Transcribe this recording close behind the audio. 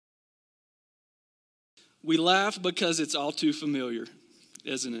We laugh because it's all too familiar,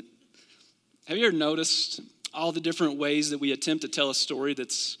 isn't it? Have you ever noticed all the different ways that we attempt to tell a story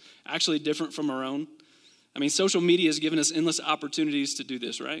that's actually different from our own? I mean, social media has given us endless opportunities to do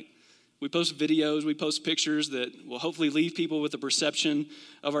this, right? We post videos, we post pictures that will hopefully leave people with a perception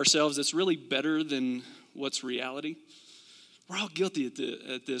of ourselves that's really better than what's reality. We're all guilty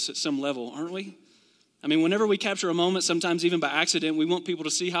at this at some level, aren't we? I mean, whenever we capture a moment, sometimes even by accident, we want people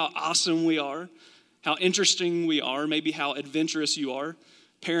to see how awesome we are, how interesting we are, maybe how adventurous you are.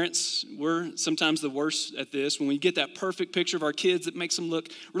 Parents, we're sometimes the worst at this. When we get that perfect picture of our kids that makes them look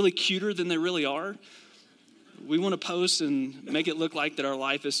really cuter than they really are, we want to post and make it look like that our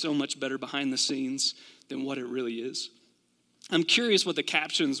life is so much better behind the scenes than what it really is. I'm curious what the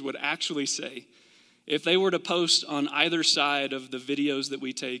captions would actually say if they were to post on either side of the videos that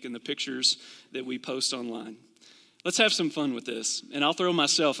we take and the pictures that we post online. Let's have some fun with this, and I'll throw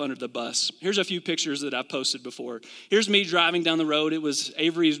myself under the bus. Here's a few pictures that I've posted before. Here's me driving down the road. It was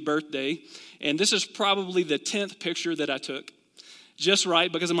Avery's birthday, and this is probably the 10th picture that I took. Just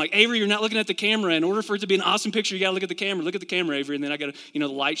right, because I'm like, Avery, you're not looking at the camera. In order for it to be an awesome picture, you got to look at the camera. Look at the camera, Avery, and then I got to, the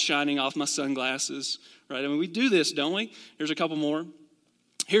light shining off my sunglasses, right? I mean, we do this, don't we? Here's a couple more.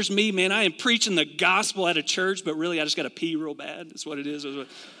 Here's me, man. I am preaching the gospel at a church, but really I just got to pee real bad. That's what it is.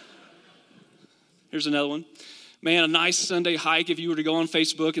 Here's another one. Man, a nice Sunday hike. If you were to go on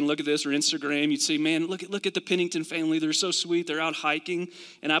Facebook and look at this or Instagram, you'd see, man, look at the Pennington family. They're so sweet. They're out hiking.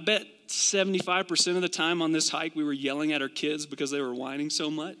 And I bet 75% of the time on this hike, we were yelling at our kids because they were whining so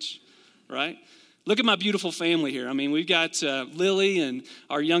much, right? Look at my beautiful family here. I mean, we've got Lily and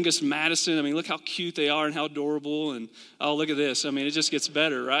our youngest Madison. I mean, look how cute they are and how adorable. And, oh, look at this. I mean, it just gets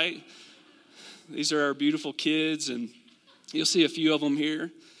better, right? These are our beautiful kids, and you'll see a few of them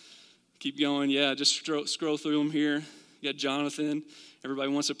here. Keep going. Yeah, just scroll through them here. You got Jonathan.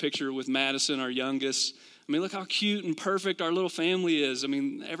 Everybody wants a picture with Madison, our youngest. I mean, look how cute and perfect our little family is. I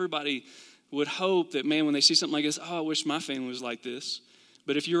mean, everybody would hope that, man, when they see something like this, oh, I wish my family was like this.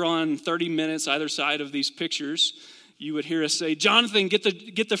 But if you're on 30 minutes either side of these pictures, you would hear us say, Jonathan, get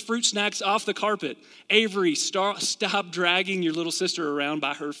the fruit snacks off the carpet. Avery, stop dragging your little sister around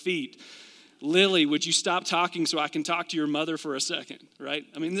by her feet. Lily, would you stop talking so I can talk to your mother for a second, right?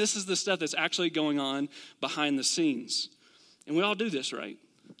 I mean, this is the stuff that's actually going on behind the scenes. And we all do this, right?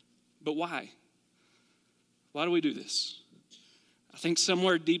 But why? Why do we do this? I think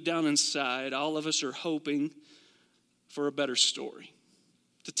somewhere deep down inside, all of us are hoping for a better story,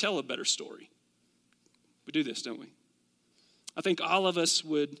 to tell a better story. We do this, don't we? I think all of us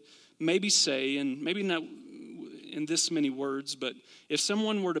would maybe say, and maybe not in this many words, but if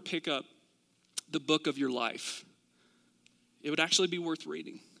someone were to pick up the book of your life, it would actually be worth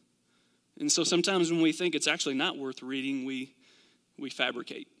reading. And so sometimes when we think it's actually not worth reading, we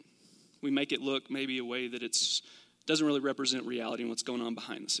fabricate. We make it look maybe a way that doesn't really represent reality and what's going on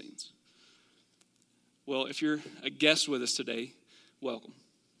behind the scenes. Well, if you're a guest with us today, welcome.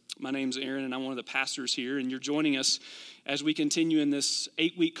 My name's Aaron, and I'm one of the pastors here, and you're joining us as we continue in this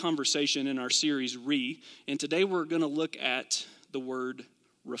 8-week conversation in our series, And today we're going to look at the word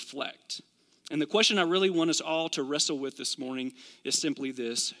reflect. And the question I really want us all to wrestle with this morning is simply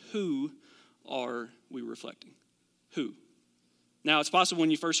this: who are we reflecting? Who? Now, it's possible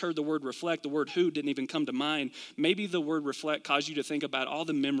when you first heard the word reflect, the word who didn't even come to mind. Maybe the word reflect caused you to think about all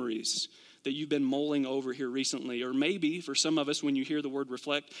the memories that you've been mulling over here recently. Or maybe, for some of us, when you hear the word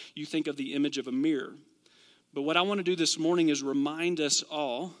reflect, you think of the image of a mirror. But what I want to do this morning is remind us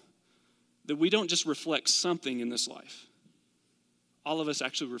all that we don't just reflect something in this life. All of us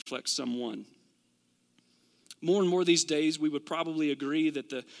actually reflect someone. More and more these days, we would probably agree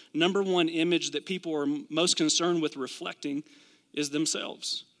that the number one image that people are most concerned with reflecting is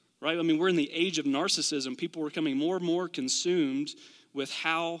themselves, right? I mean, we're in the age of narcissism. People are becoming more and more consumed with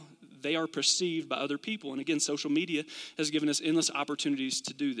how they are perceived by other people. And again, social media has given us endless opportunities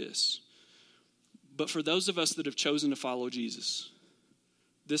to do this. But for those of us that have chosen to follow Jesus,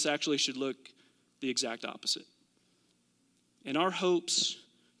 this actually should look the exact opposite. In our hopes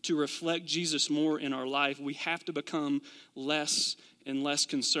to reflect Jesus more in our life, we have to become less and less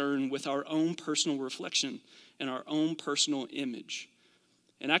concerned with our own personal reflection and our own personal image.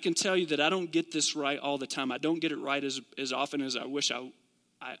 And I can tell you that I don't get this right all the time. I don't get it right as often as I wish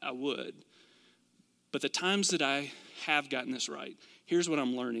I would. But the times that I have gotten this right, here's what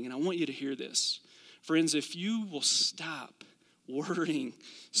I'm learning, and I want you to hear this. Friends, if you will stop worrying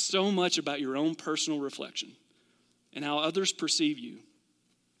so much about your own personal reflection and how others perceive you,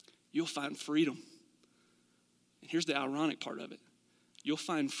 you'll find freedom. And here's the ironic part of it. You'll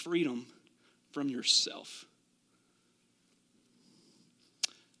find freedom from yourself.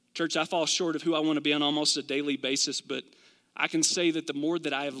 Church, I fall short of who I want to be on almost a daily basis, but I can say that the more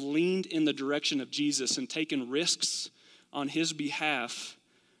that I have leaned in the direction of Jesus and taken risks on his behalf,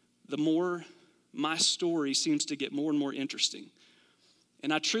 the more my story seems to get more and more interesting.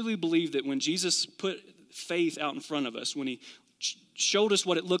 And I truly believe that when Jesus put faith out in front of us, when he showed us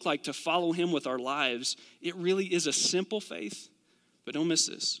what it looked like to follow him with our lives, it really is a simple faith. But don't miss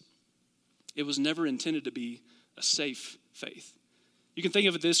this. It was never intended to be a safe faith. You can think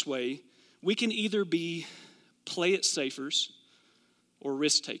of it this way. We can either be play it safers or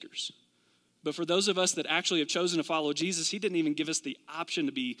risk takers. But for those of us that actually have chosen to follow Jesus, he didn't even give us the option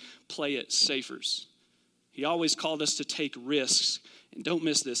to be play it safers. He always called us to take risks. And don't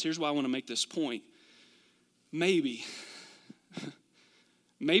miss this. Here's why I want to make this point. Maybe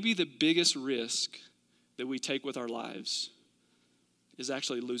the biggest risk that we take with our lives is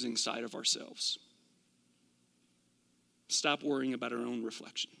actually losing sight of ourselves. Stop worrying about our own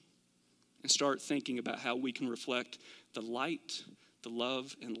reflection and start thinking about how we can reflect the light, the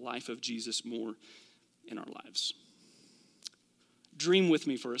love, and life of Jesus more in our lives. Dream with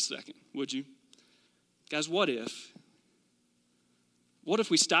me for a second, would you? Guys, what if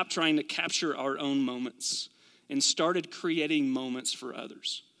we stopped trying to capture our own moments and started creating moments for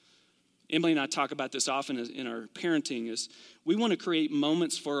others? Emily and I talk about this often in our parenting, is we want to create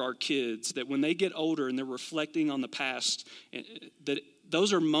moments for our kids that when they get older and they're reflecting on the past, that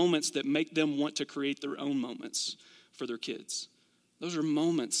those are moments that make them want to create their own moments for their kids. Those are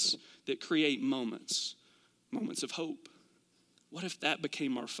moments that create moments of hope. What if that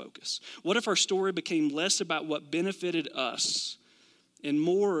became our focus? What if our story became less about what benefited us and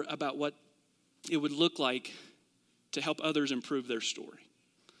more about what it would look like to help others improve their story?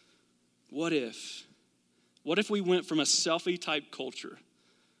 What if we went from a selfie-type culture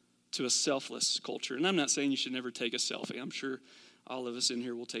to a selfless culture? And I'm not saying you should never take a selfie. I'm sure all of us in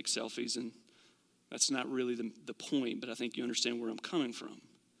here will take selfies, and that's not really the point, but I think you understand where I'm coming from.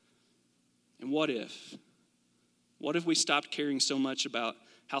 And what if we stopped caring so much about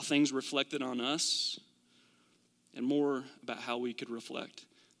how things reflected on us and more about how we could reflect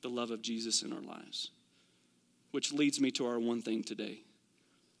the love of Jesus in our lives? Which leads me to our one thing today.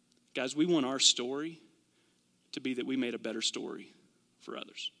 Guys, we want our story to be that we made a better story for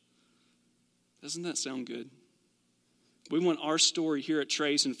others. Doesn't that sound good? We want our story here at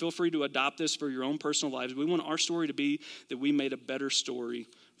Trace, and feel free to adopt this for your own personal lives. We want our story to be that we made a better story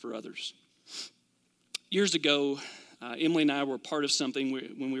for others. Years ago, Emily and I were part of something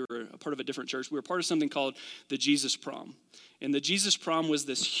when we were a part of a different church. We were part of something called the Jesus Prom. And the Jesus Prom was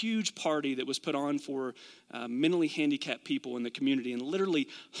this huge party that was put on for mentally handicapped people in the community. And literally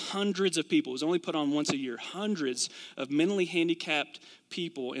hundreds of people, it was only put on once a year, hundreds of mentally handicapped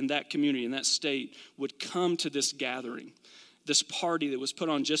people in that community, in that state, would come to this gathering, this party that was put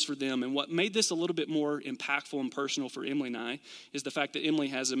on just for them. And what made this a little bit more impactful and personal for Emily and I is the fact that Emily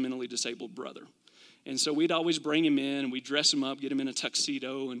has a mentally disabled brother. And so we'd always bring him in and we'd dress him up, get him in a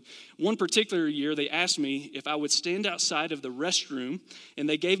tuxedo. And one particular year, they asked me if I would stand outside of the restroom, and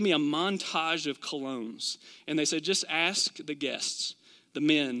they gave me a montage of colognes. And they said, just ask the guests, the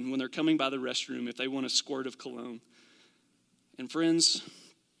men, when they're coming by the restroom, if they want a squirt of cologne. And friends,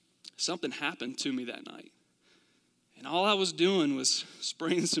 something happened to me that night. And all I was doing was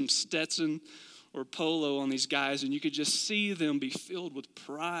spraying some Stetson or Polo on these guys, and you could just see them be filled with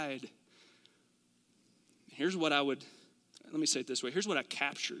pride. Here's what let me say it this way. Here's what I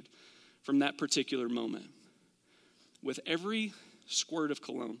captured from that particular moment. With every squirt of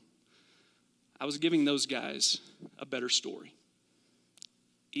cologne, I was giving those guys a better story,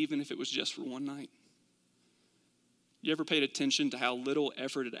 even if it was just for one night. You ever paid attention to how little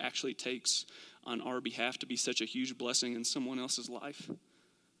effort it actually takes on our behalf to be such a huge blessing in someone else's life? It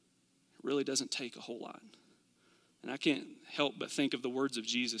really doesn't take a whole lot. And I can't help but think of the words of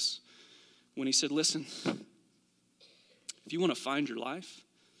Jesus when he said, listen, if you want to find your life,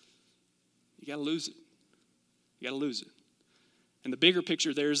 you got to lose it. You got to lose it. And the bigger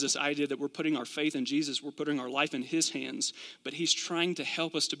picture there is this idea that we're putting our faith in Jesus, we're putting our life in his hands, but he's trying to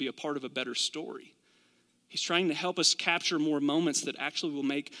help us to be a part of a better story. He's trying to help us capture more moments that actually will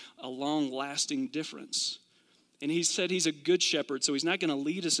make a long-lasting difference. And he said he's a good shepherd, so he's not going to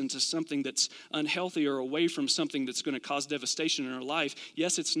lead us into something that's unhealthy or away from something that's going to cause devastation in our life.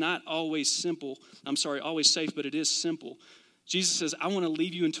 Yes, it's not always safe, but it is simple. Jesus says, I want to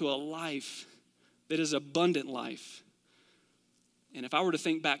lead you into a life that is abundant life. And if I were to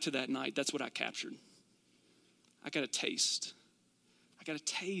think back to that night, that's what I captured. I got a taste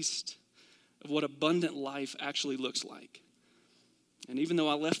of what abundant life actually looks like. And even though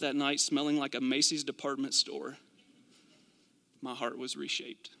I left that night smelling like a Macy's department store, my heart was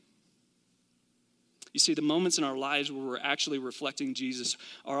reshaped. You see, the moments in our lives where we're actually reflecting Jesus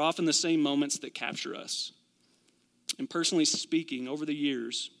are often the same moments that capture us. And personally speaking, over the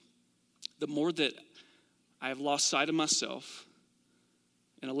years, the more that I have lost sight of myself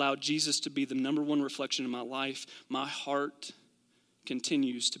and allowed Jesus to be the number one reflection in my life, my heart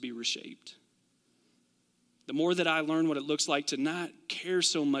continues to be reshaped. The more that I learn what it looks like to not care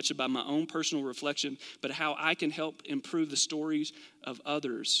so much about my own personal reflection, but how I can help improve the stories of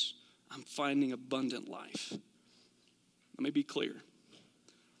others, I'm finding abundant life. Let me be clear.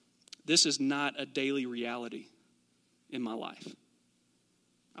 This is not a daily reality in my life.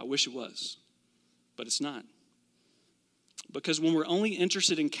 I wish it was, but it's not. Because when we're only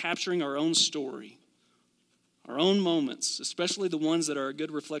interested in capturing our own story, our own moments, especially the ones that are a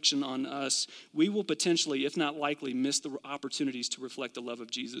good reflection on us, we will potentially, if not likely, miss the opportunities to reflect the love of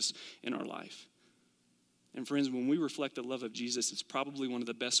Jesus in our life. And friends, when we reflect the love of Jesus, it's probably one of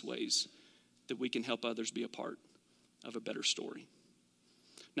the best ways that we can help others be a part of a better story.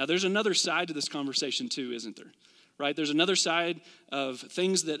 Now, there's another side to this conversation too, isn't there? Right? There's another side of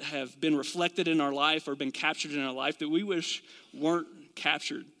things that have been reflected in our life or been captured in our life that we wish weren't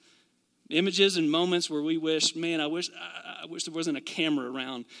captured. Images and moments where we wish, man, I wish there wasn't a camera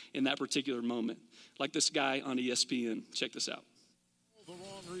around in that particular moment. Like this guy on ESPN. Check this out. For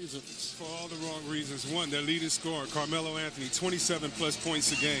all the wrong reasons. One, their leading scorer, Carmelo Anthony, 27 plus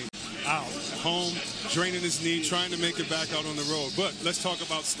points a game. Out, home, draining his knee, trying to make it back out on the road. But let's talk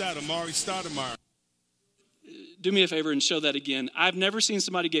about Amari Stoudemire. Do me a favor and show that again. I've never seen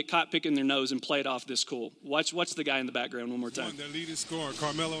somebody get caught picking their nose and play it off this cool. Watch the guy in the background one more time. One, their leading scorer,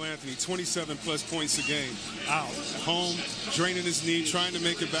 Carmelo Anthony, 27 plus points a game. Out, home, draining his knee, trying to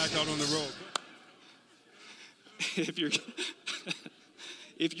make it back out on the road.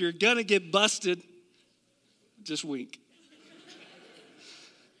 If you're gonna get busted, just wink.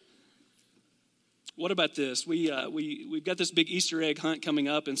 What about this? We've got this big Easter egg hunt coming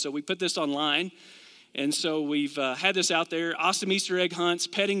up, and so we put this online. And so we've had this out there, awesome Easter egg hunts,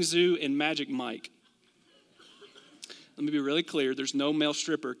 petting zoo, and Magic Mike. Let me be really clear, there's no male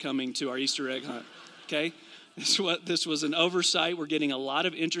stripper coming to our Easter egg hunt, okay? This was an oversight. We're getting a lot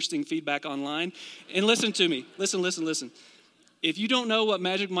of interesting feedback online. And listen to me, listen. If you don't know what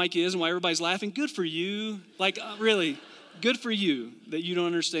Magic Mike is and why everybody's laughing, good for you. Like, really, good for you that you don't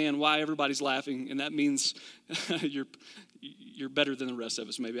understand why everybody's laughing, and that means you're better than the rest of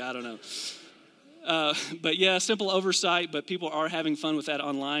us, maybe, I don't know. But yeah, simple oversight, but people are having fun with that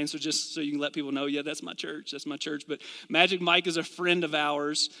online. So just so you can let people know, yeah, that's my church. But Magic Mike is a friend of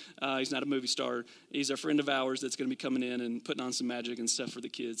ours. He's not a movie star. He's a friend of ours that's going to be coming in and putting on some magic and stuff for the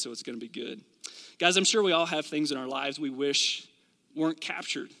kids. So it's going to be good. Guys, I'm sure we all have things in our lives we wish weren't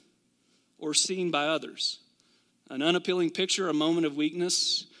captured or seen by others. An unappealing picture, a moment of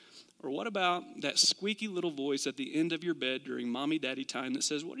weakness. Or what about that squeaky little voice at the end of your bed during mommy daddy time that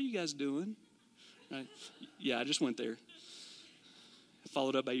says, what are you guys doing? Right? Yeah, I just went there.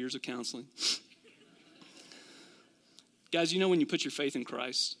 Followed up by years of counseling. Guys, you know when you put your faith in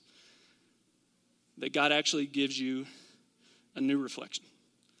Christ, that God actually gives you a new reflection.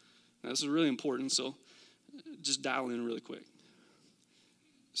 Now, this is really important, so just dial in really quick.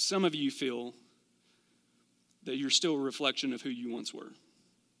 Some of you feel that you're still a reflection of who you once were.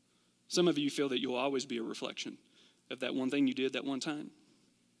 Some of you feel that you'll always be a reflection of that one thing you did that one time.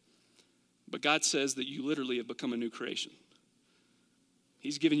 But God says that you literally have become a new creation.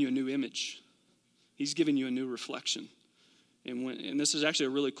 He's given you a new image. He's given you a new reflection. And this is actually a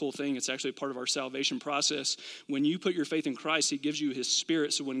really cool thing. It's actually part of our salvation process. When you put your faith in Christ, he gives you his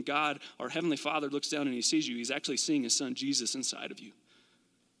spirit. So when God, our Heavenly Father, looks down and he sees you, he's actually seeing his son Jesus inside of you.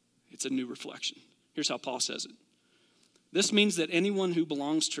 It's a new reflection. Here's how Paul says it. This means that anyone who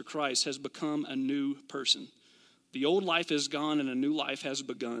belongs to Christ has become a new person. The old life is gone and a new life has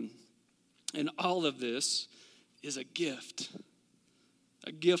begun. And all of this is a gift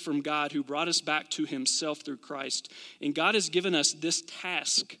from God who brought us back to himself through Christ. And God has given us this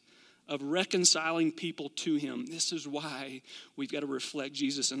task of reconciling people to him. This is why we've got to reflect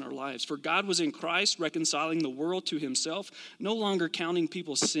Jesus in our lives. For God was in Christ reconciling the world to himself, no longer counting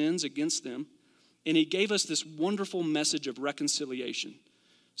people's sins against them. And he gave us this wonderful message of reconciliation.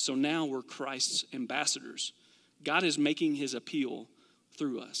 So now we're Christ's ambassadors. God is making his appeal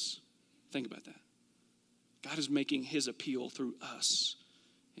through us. Think about that. God is making his appeal through us.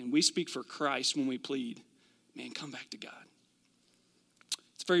 And we speak for Christ when we plead, man, come back to God.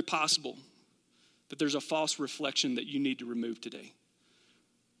 It's very possible that there's a false reflection that you need to remove today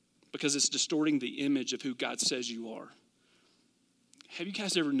because it's distorting the image of who God says you are. Have you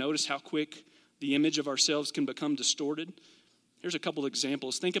guys ever noticed how quick the image of ourselves can become distorted? Here's a couple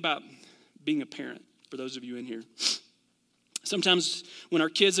examples. Think about being a parent. for those of you in here. Sometimes when our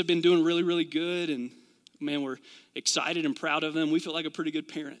kids have been doing really, really good and, man, we're excited and proud of them, we feel like a pretty good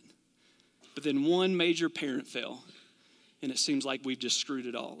parent. But then one major parent fail, and it seems like we've just screwed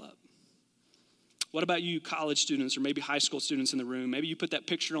it all up. What about you college students or maybe high school students in the room? Maybe you put that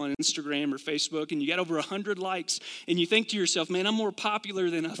picture on Instagram or Facebook and you got over 100 likes and you think to yourself, man, I'm more popular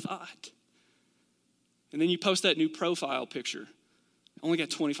than I thought. And then you post that new profile picture. Only got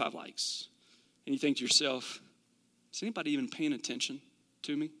 25 likes. And you think to yourself, is anybody even paying attention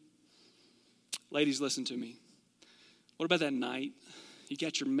to me? Ladies, listen to me. What about that night? You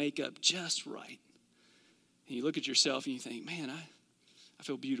got your makeup just right. And you look at yourself and you think, man, I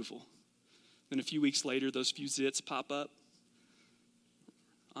feel beautiful. Then a few weeks later, those few zits pop up.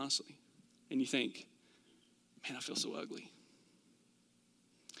 Honestly. And you think, man, I feel so ugly.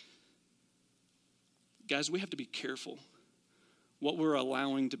 Guys, we have to be careful what we're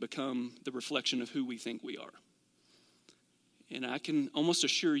allowing to become the reflection of who we think we are. And I can almost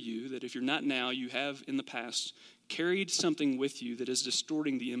assure you that if you're not now, you have in the past carried something with you that is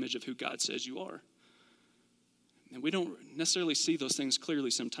distorting the image of who God says you are. And we don't necessarily see those things clearly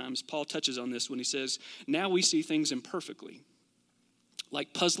sometimes. Paul touches on this when he says, now we see things imperfectly,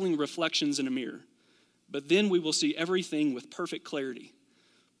 like puzzling reflections in a mirror. But then we will see everything with perfect clarity.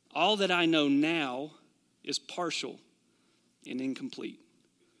 All that I know now is partial and incomplete.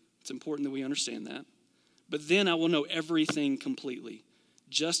 It's important that we understand that. But then I will know everything completely,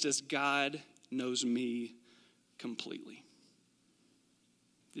 just as God knows me completely.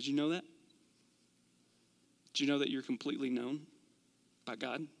 Did you know that? Did you know that you're completely known by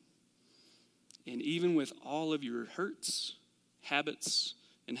God? And even with all of your hurts, habits,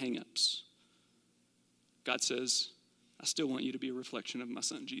 and hang-ups, God says, I still want you to be a reflection of my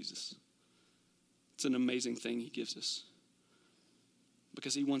son, Jesus. It's an amazing thing he gives us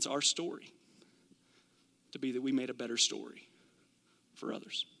because he wants our story to be that we made a better story for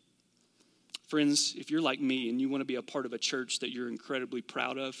others. Friends, if you're like me and you want to be a part of a church that you're incredibly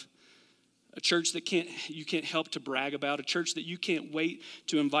proud of, a church that you can't help to brag about, a church that you can't wait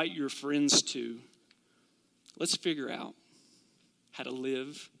to invite your friends to, let's figure out how to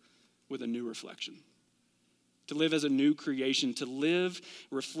live with a new reflection, to live as a new creation, to live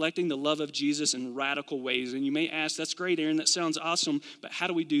reflecting the love of Jesus in radical ways. And you may ask, that's great, Aaron, that sounds awesome, but how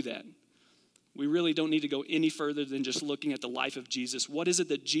do we do that? We really don't need to go any further than just looking at the life of Jesus. What is it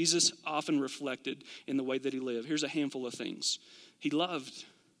that Jesus often reflected in the way that he lived? Here's a handful of things. He loved.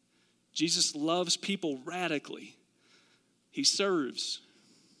 Jesus loves people radically. He serves.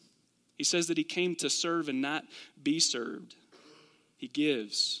 He says that he came to serve and not be served. He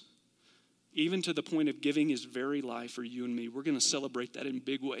gives, even to the point of giving his very life for you and me. We're going to celebrate that in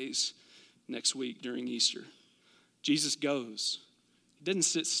big ways next week during Easter. Jesus goes. He didn't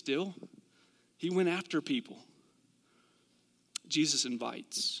sit still. He went after people. Jesus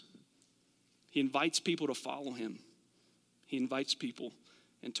invites. He invites people to follow him. He invites people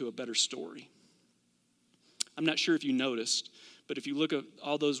into a better story. I'm not sure if you noticed, but if you look at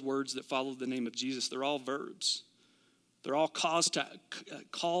all those words that follow the name of Jesus, they're all verbs. They're all calls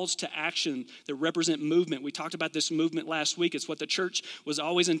to action that represent movement. We talked about this movement last week. It's what the church was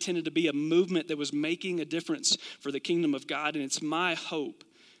always intended to be, a movement that was making a difference for the kingdom of God. And it's my hope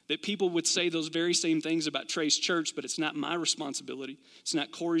that people would say those very same things about Trace Church, but it's not my responsibility. It's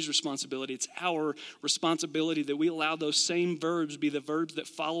not Corey's responsibility. It's our responsibility that we allow those same verbs be the verbs that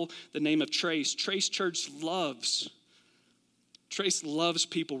follow the name of Trace. Trace Church loves. Trace loves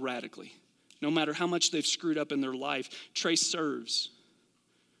people radically. No matter how much they've screwed up in their life, Trace serves.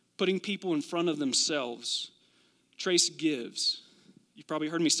 Putting people in front of themselves. Trace gives. You've probably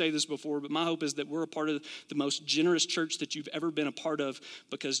heard me say this before, but my hope is that we're a part of the most generous church that you've ever been a part of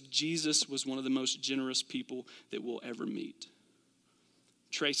because Jesus was one of the most generous people that we'll ever meet.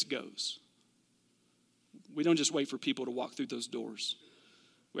 Trace goes. We don't just wait for people to walk through those doors.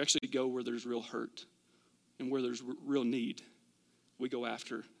 We actually go where there's real hurt and where there's real need. We go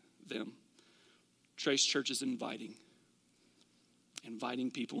after them. Trace Church is inviting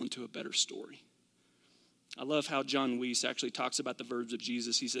people into a better story. I love how John Weiss actually talks about the verbs of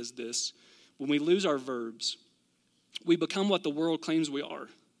Jesus. He says this: when we lose our verbs, we become what the world claims we are,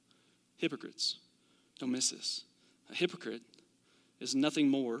 hypocrites. Don't miss this. A hypocrite is nothing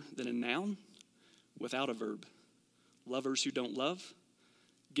more than a noun without a verb. Lovers who don't love,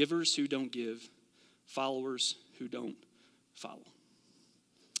 givers who don't give, followers who don't follow.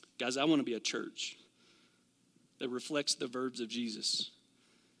 Guys, I want to be a church that reflects the verbs of Jesus.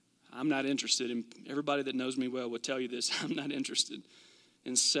 I'm not interested in, everybody that knows me well will tell you this, I'm not interested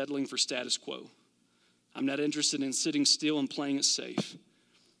in settling for status quo. I'm not interested in sitting still and playing it safe.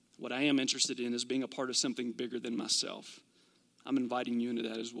 What I am interested in is being a part of something bigger than myself. I'm inviting you into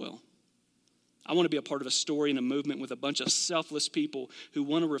that as well. I want to be a part of a story and a movement with a bunch of selfless people who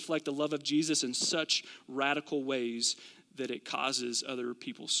want to reflect the love of Jesus in such radical ways that it causes other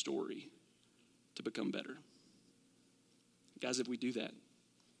people's story to become better. Guys, if we do that,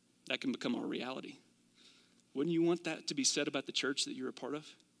 that can become our reality. Wouldn't you want that to be said about the church that you're a part of?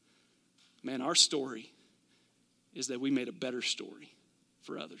 Man, our story is that we made a better story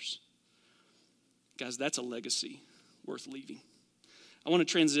for others. Guys, that's a legacy worth leaving. I want to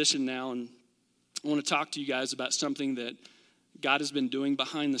transition now, and I want to talk to you guys about something that God has been doing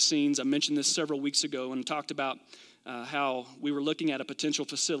behind the scenes. I mentioned this several weeks ago and talked about how we were looking at a potential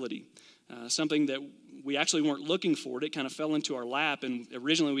facility, something that we actually weren't looking for. It kind of fell into our lap, and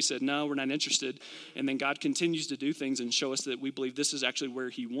originally we said, no, we're not interested. And then God continues to do things and show us that we believe this is actually where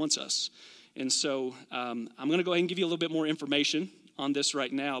he wants us. And so I'm going to go ahead and give you a little bit more information on this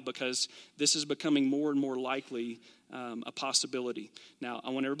right now, because this is becoming more and more likely a possibility. Now,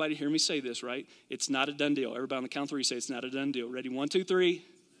 I want everybody to hear me say this, right? It's not a done deal. Everybody on the count three say it's not a done deal. Ready? 1, 2, 3.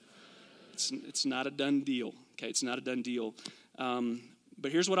 It's not a done deal. Okay, it's not a done deal.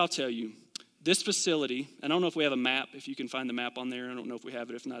 But here's what I'll tell you. This facility, I don't know if we have a map, if you can find the map on there. I don't know if we have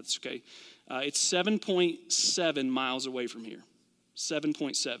it. If not, it's okay. It's 7.7 miles away from here.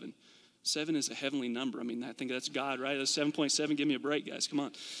 7.7. 7 is a heavenly number. I mean, I think that's God, right? That's 7.7. Give me a break, guys. Come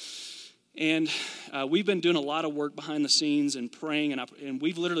on. And we've been doing a lot of work behind the scenes and praying, and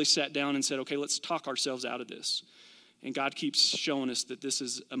we've literally sat down and said, okay, let's talk ourselves out of this. And God keeps showing us that this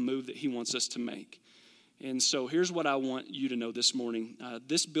is a move that he wants us to make. And so here's what I want you to know this morning.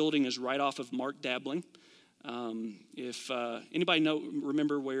 This building is right off of Mark Dabbling. If anybody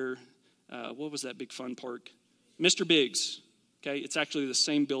remember where, what was that big fun park? Mr. Biggs. Okay, it's actually the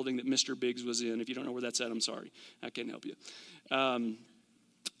same building that Mr. Biggs was in. If you don't know where that's at, I'm sorry. I can't help you.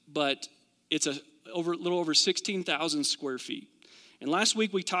 But it's a little over 16,000 square feet. And last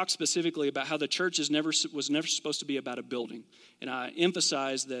week we talked specifically about how the church was never supposed to be about a building. And I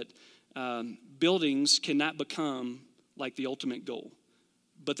emphasized that buildings cannot become like the ultimate goal,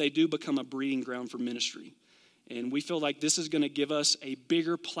 but they do become a breeding ground for ministry. And we feel like this is going to give us a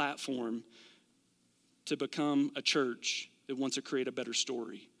bigger platform to become a church that wants to create a better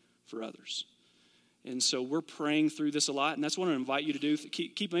story for others. And so we're praying through this a lot, and that's what I invite you to do.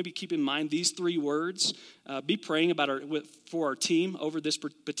 Keep in mind these 3 words. Be praying for our team over this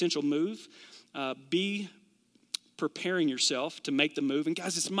potential move. Be preparing yourself to make the move. And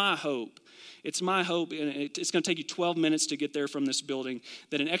guys, it's my hope, and it's going to take you 12 minutes to get there from this building,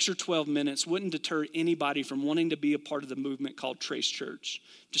 that an extra 12 minutes wouldn't deter anybody from wanting to be a part of the movement called Trace Church.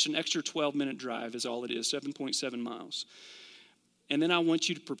 Just an extra 12-minute drive is all it is, 7.7 miles. And then I want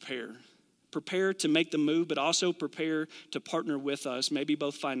you to prepare to make the move, but also prepare to partner with us, maybe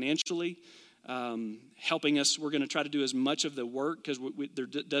both financially, helping us. We're going to try to do as much of the work, because there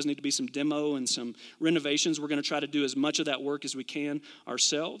does need to be some demo and some renovations. We're going to try to do as much of that work as we can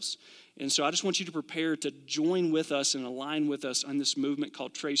ourselves. And so I just want you to prepare to join with us and align with us on this movement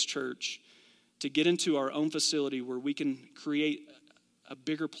called Trace Church, to get into our own facility where we can create a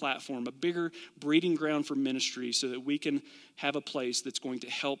bigger platform, a bigger breeding ground for ministry, so that we can have a place that's going to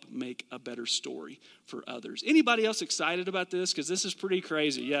help make a better story for others. Anybody else excited about this? Because this is pretty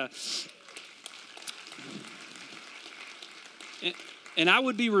crazy, yeah. And I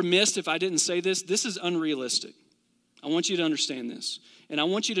would be remiss if I didn't say this. This is unrealistic. I want you to understand this. And I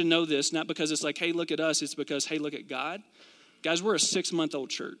want you to know this, not because it's like, hey, look at us. It's because, hey, look at God. Guys, we're a 6-month-old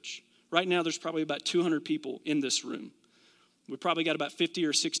church. Right now, there's probably about 200 people in this room. We've probably got about 50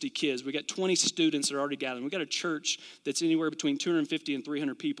 or 60 kids. We got 20 students that are already gathering. We've got a church that's anywhere between 250 and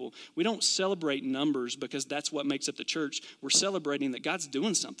 300 people. We don't celebrate numbers because that's what makes up the church. We're celebrating that God's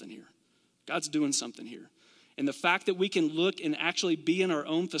doing something here. God's doing something here. And the fact that we can look and actually be in our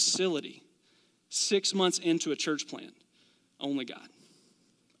own facility 6 months into a church plant, only God.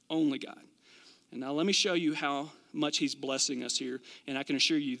 Only God. And now let me show you how much he's blessing us here. And I can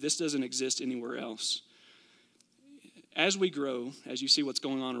assure you this doesn't exist anywhere else. As we grow, as you see what's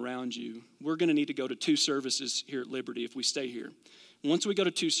going on around you, we're going to need to go to 2 services here at Liberty if we stay here. Once we go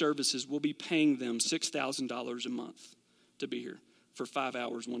to 2 services, we'll be paying them $6,000 a month to be here for 5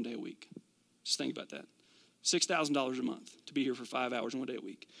 hours, 1 day a week. Just think about that. $6,000 a month to be here for 5 hours, 1 day a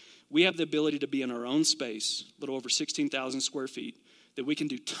week. We have the ability to be in our own space, a little over 16,000 square feet, that we can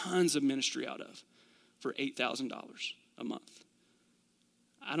do tons of ministry out of for $8,000 a month.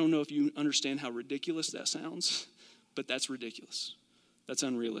 I don't know if you understand how ridiculous that sounds, but that's ridiculous. That's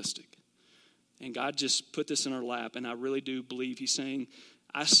unrealistic. And God just put this in our lap, and I really do believe he's saying,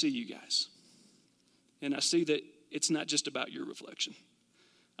 I see you guys. And I see that it's not just about your reflection.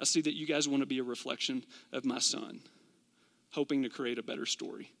 I see that you guys want to be a reflection of my son, hoping to create a better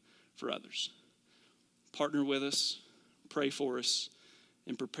story for others. Partner with us, pray for us,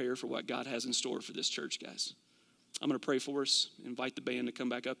 and prepare for what God has in store for this church, guys. I'm going to pray for us, invite the band to come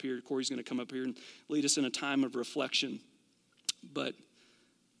back up here. Corey's going to come up here and lead us in a time of reflection. But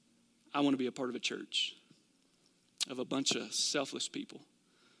I want to be a part of a church of a bunch of selfless people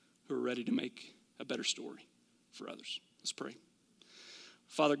who are ready to make a better story for others. Let's pray.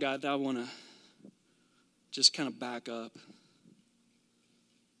 Father God, I want to just kind of back up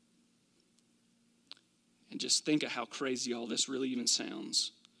and just think of how crazy all this really even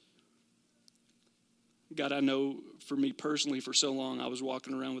sounds. God, I know for me personally, for so long, I was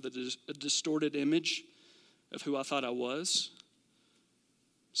walking around with a distorted image of who I thought I was.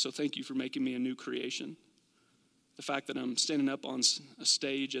 So thank you for making me a new creation. The fact that I'm standing up on a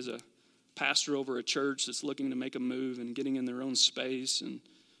stage as a pastor over a church that's looking to make a move and getting in their own space, and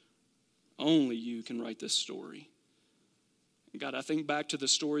only you can write this story. God, I think back to the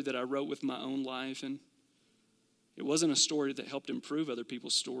story that I wrote with my own life, and it wasn't a story that helped improve other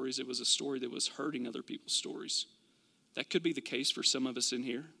people's stories. It was a story that was hurting other people's stories. That could be the case for some of us in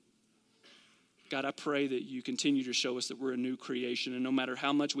here. God, I pray that you continue to show us that we're a new creation, and no matter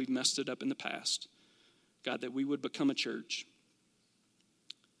how much we've messed it up in the past, God, that we would become a church,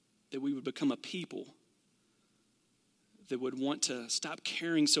 that we would become a people that would want to stop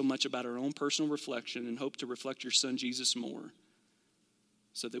caring so much about our own personal reflection and hope to reflect your son Jesus more,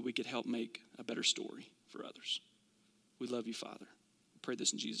 so that we could help make a better story for others. We love you, Father. I pray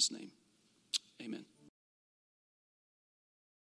this in Jesus' name. Amen.